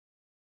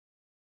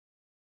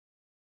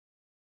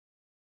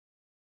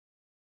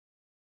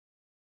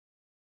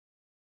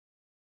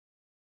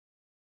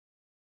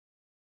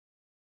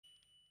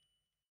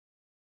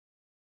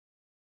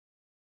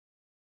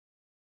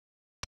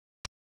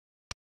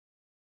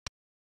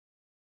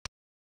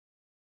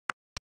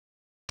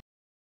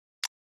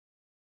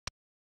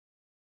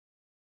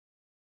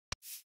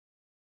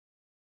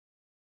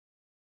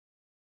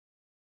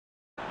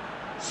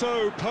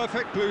So,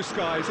 perfect blue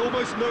skies,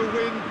 almost no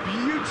wind,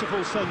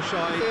 beautiful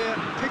sunshine. Here,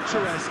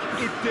 picturesque,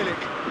 idyllic.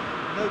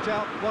 No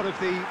doubt one of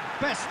the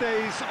best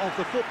days of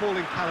the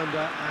footballing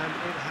calendar, and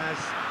it has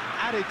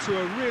added to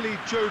a really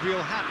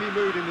jovial, happy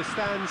mood in the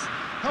stands,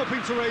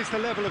 helping to raise the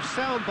level of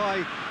sound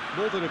by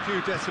more than a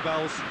few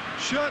decibels.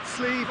 Shirt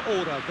sleeve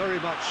order, very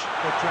much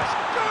the dress.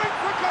 Going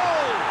for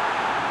goal!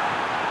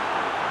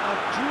 A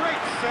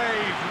great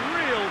save,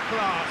 real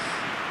class.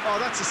 Oh,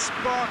 that's a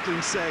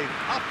sparkling save,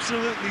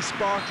 absolutely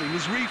sparkling.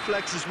 His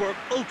reflexes were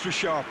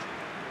ultra-sharp.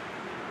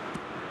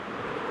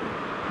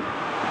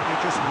 He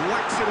just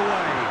whacks it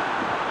away.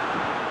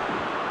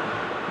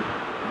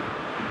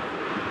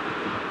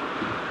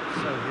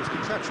 So his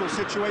contractual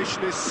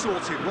situation is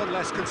sorted, one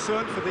less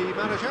concern for the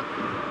manager.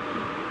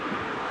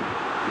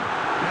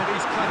 And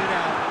he's cut it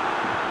out.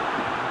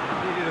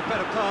 Needed a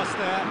better pass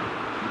there.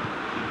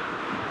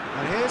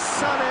 And here's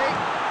Sané,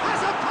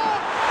 has a pop!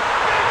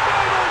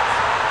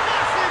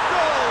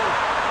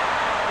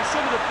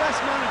 Some of the best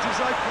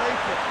managers I played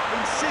for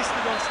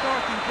insisted on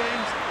starting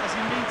games as you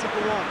mean to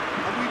go on.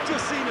 And we've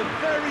just seen a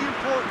very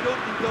important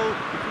opening goal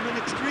from an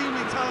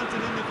extremely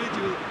talented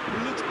individual who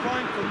looks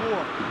primed for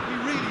more. He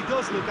really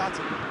does look at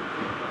it.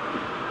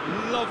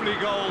 Lovely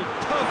goal,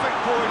 perfect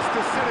poise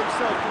to set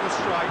himself for the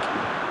strike.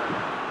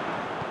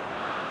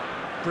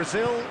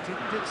 Brazil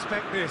didn't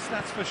expect this,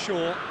 that's for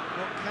sure.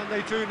 What can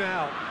they do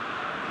now?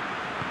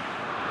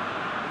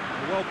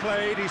 Well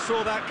played, he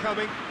saw that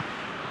coming.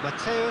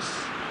 Mateus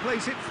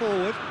plays it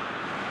forward.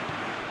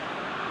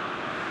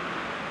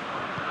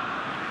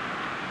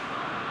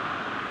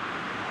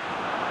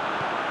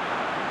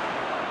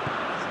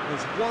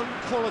 There's one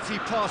quality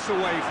pass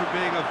away from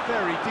being a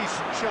very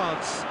decent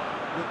chance.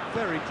 Looked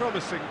very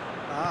promising.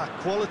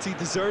 Quality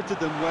deserted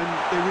them when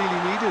they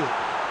really needed it.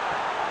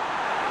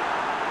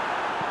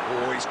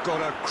 Oh, he's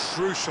got a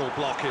crucial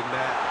block in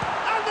there.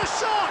 And the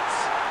shot!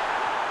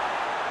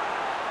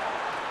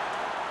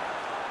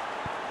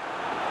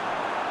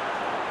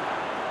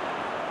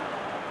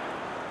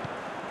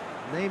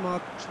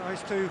 Neymar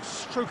tries to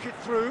stroke it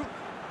through.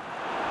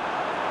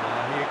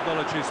 He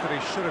acknowledges that he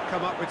should have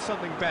come up with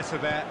something better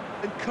there.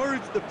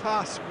 Encouraged the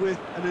pass with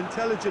an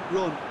intelligent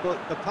run, but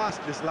the pass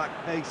just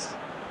lacked pace.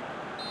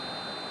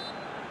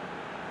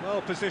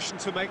 Well positioned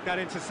to make that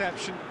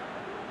interception.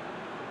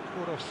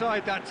 Caught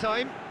offside that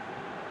time.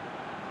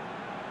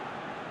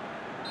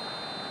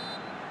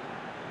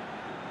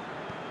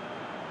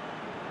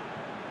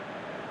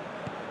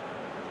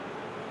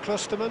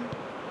 Klostermann.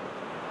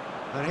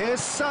 And here's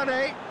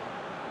Sané.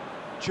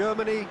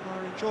 Germany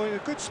are enjoying a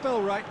good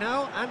spell right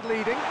now and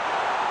leading.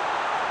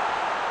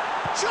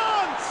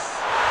 Chance!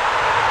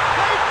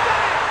 They've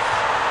done it!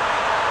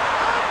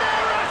 And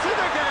they're at it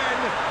again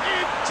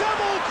in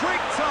double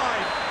quick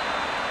time.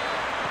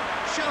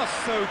 Just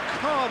so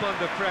calm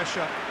under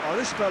pressure. Oh,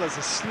 this fella's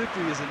as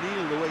slippery as a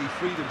needle the way he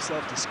freed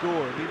himself to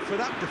score. I mean, for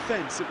that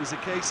defence, it was a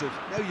case of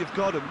now you've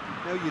got him,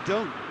 now you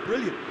don't.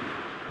 Brilliant.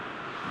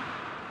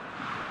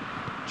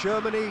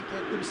 Germany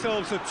get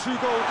themselves a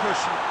two-goal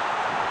cushion.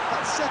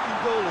 That second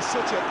goal has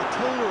such a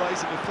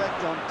polarising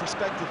effect on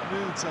prospective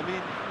moods. I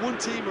mean, one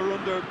team are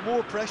under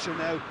more pressure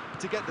now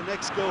to get the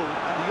next goal,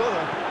 and the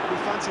other will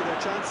fancy their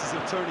chances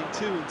of turning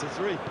 2 into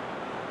 3.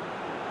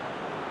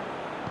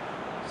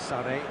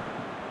 Sané.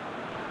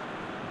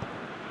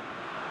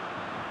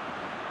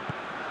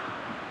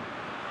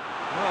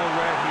 Well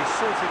read, he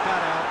sorted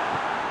that out.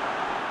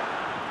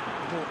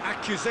 Little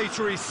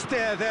accusatory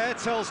stare there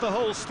tells the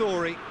whole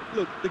story.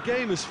 Look, the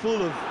game is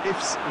full of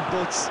ifs and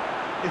buts.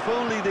 If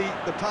only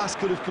the pass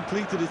could have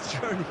completed its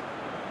journey.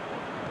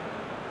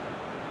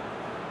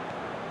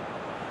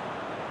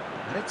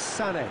 And it's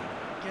Sané.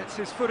 Gets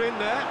his foot in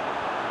there.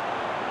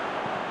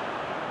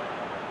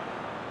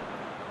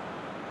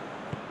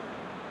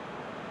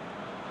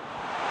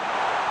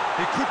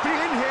 He could be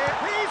in here.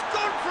 He's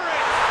gone for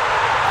it!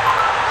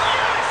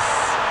 Yes!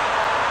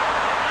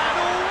 And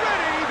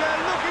already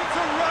they're looking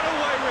to run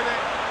away with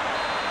it.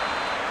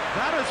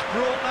 That has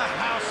brought the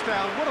house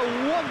down. What a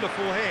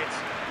wonderful hit.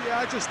 Yeah,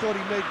 I just thought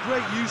he made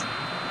great use.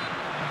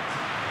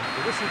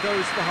 The whistle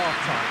goes for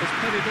half-time. There's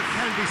plenty that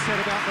can be said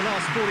about the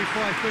last 45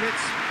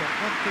 minutes, but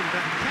one thing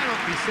that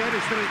cannot be said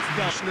is that it's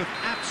done of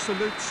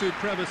absolute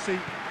supremacy.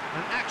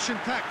 An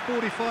action-packed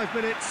 45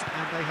 minutes,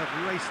 and they have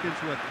raced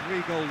into a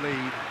 3-goal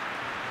lead.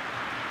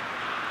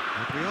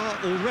 And we are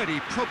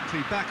already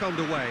promptly back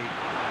underway.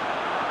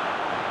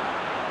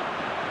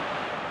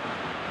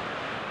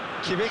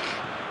 Kimmich.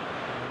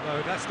 Oh,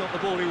 no, that's not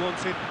the ball he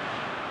wanted.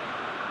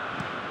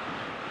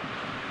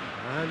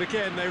 And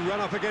again, they run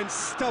up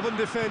against stubborn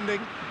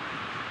defending.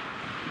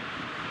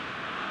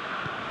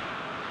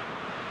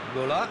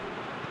 Muller.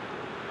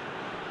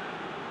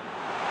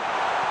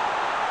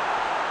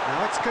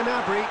 Now it's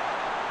Gnabry.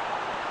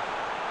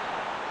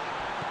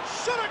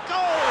 Shot at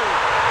goal!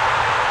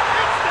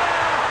 It's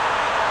there!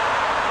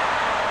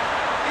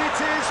 It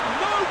is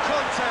no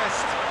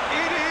contest.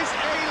 It is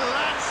a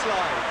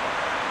landslide.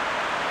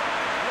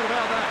 What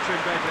about that, Jim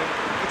Beglin?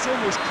 It's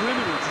almost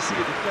criminal to see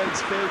a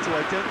defence fail to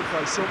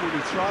identify someone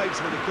who thrives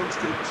when it comes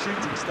to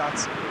shooting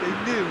stats. They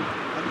knew,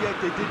 yet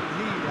they didn't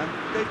heed, and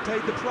they've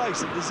paid the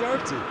price and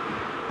deserved to.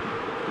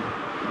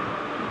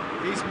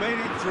 He's made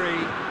it 3.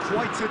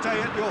 Quite a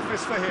day at the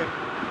office for him.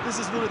 This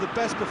is one of the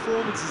best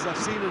performances I've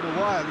seen in a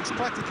while. He's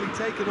practically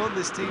taken on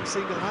this team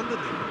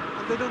single-handedly,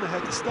 and they don't know how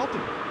to stop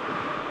him.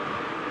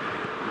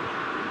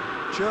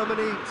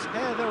 Germany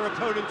tear their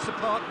opponents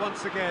apart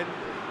once again.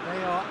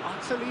 They are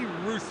utterly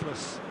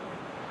ruthless.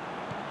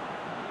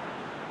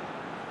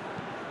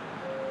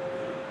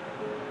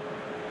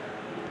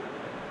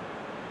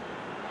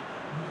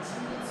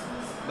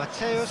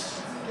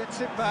 Matthäus gets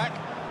it back.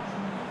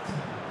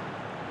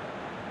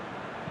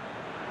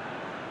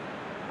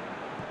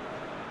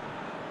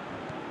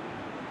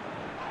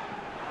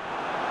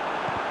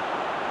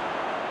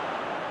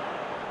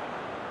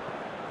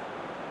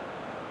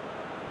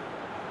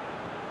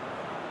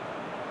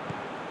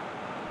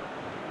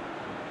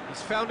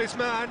 He's found his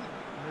man.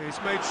 He's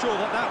made sure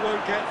that that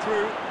won't get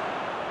through.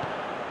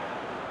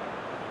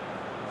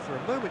 For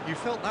a moment you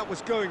felt that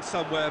was going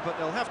somewhere, but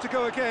they'll have to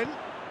go again.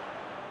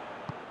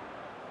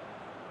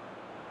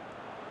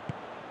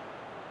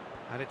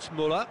 And it's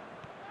Müller.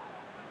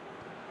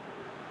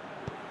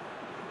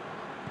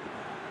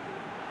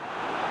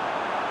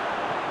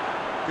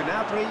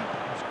 Gnabry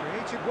has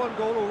created 1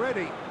 goal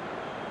already.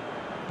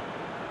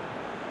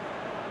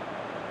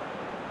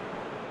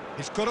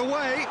 He's got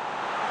away.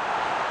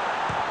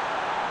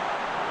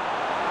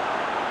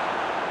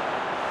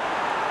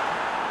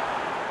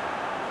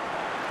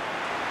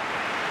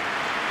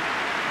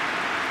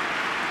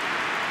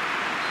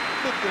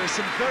 Look, there are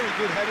some very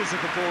good headers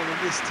of the ball in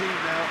this team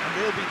now, and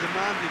they'll be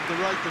demanding the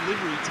right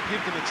delivery to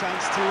give them a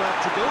chance to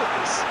go at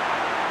this.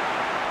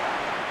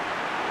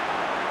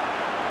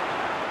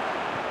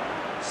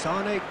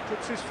 Sane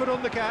puts his foot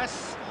on the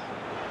gas.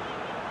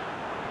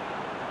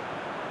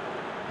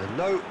 And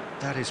no,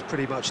 that is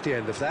pretty much the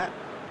end of that.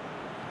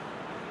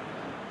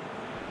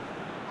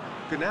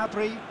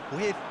 Gnabry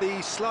with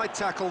the slide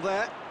tackle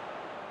there.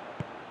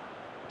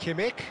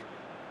 Kimmich.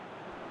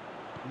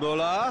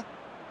 Müller.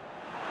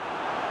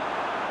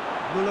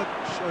 Müller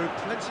showed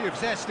plenty of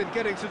zest in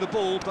getting to the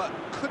ball, but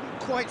couldn't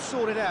quite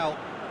sort it out.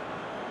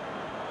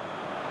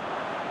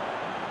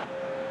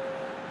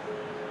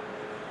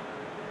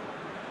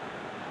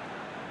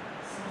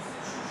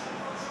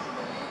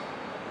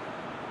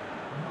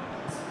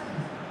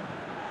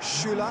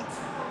 Schüller.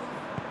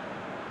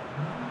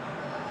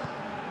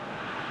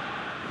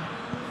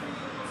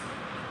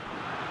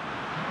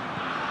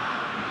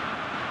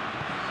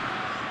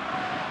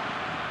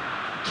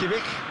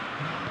 Kimmich.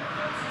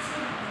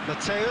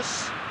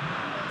 Matthäus.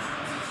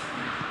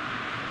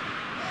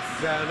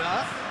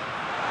 Werner.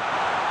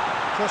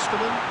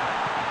 Klostermann.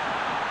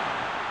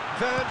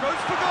 Werner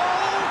goes for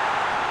goal!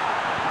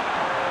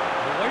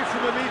 Away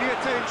from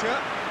immediate danger.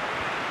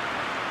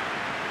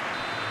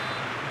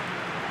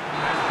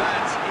 And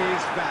that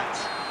is that.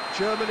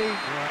 Germany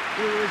were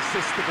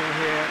irresistible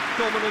here.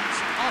 Dominant,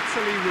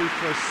 utterly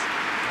ruthless.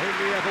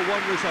 Only ever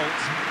one result.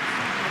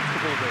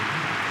 Comfortable win.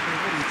 So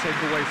what do you take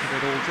away from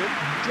it all, Jim?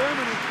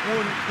 Germany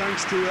won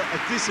thanks to a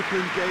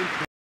disciplined game.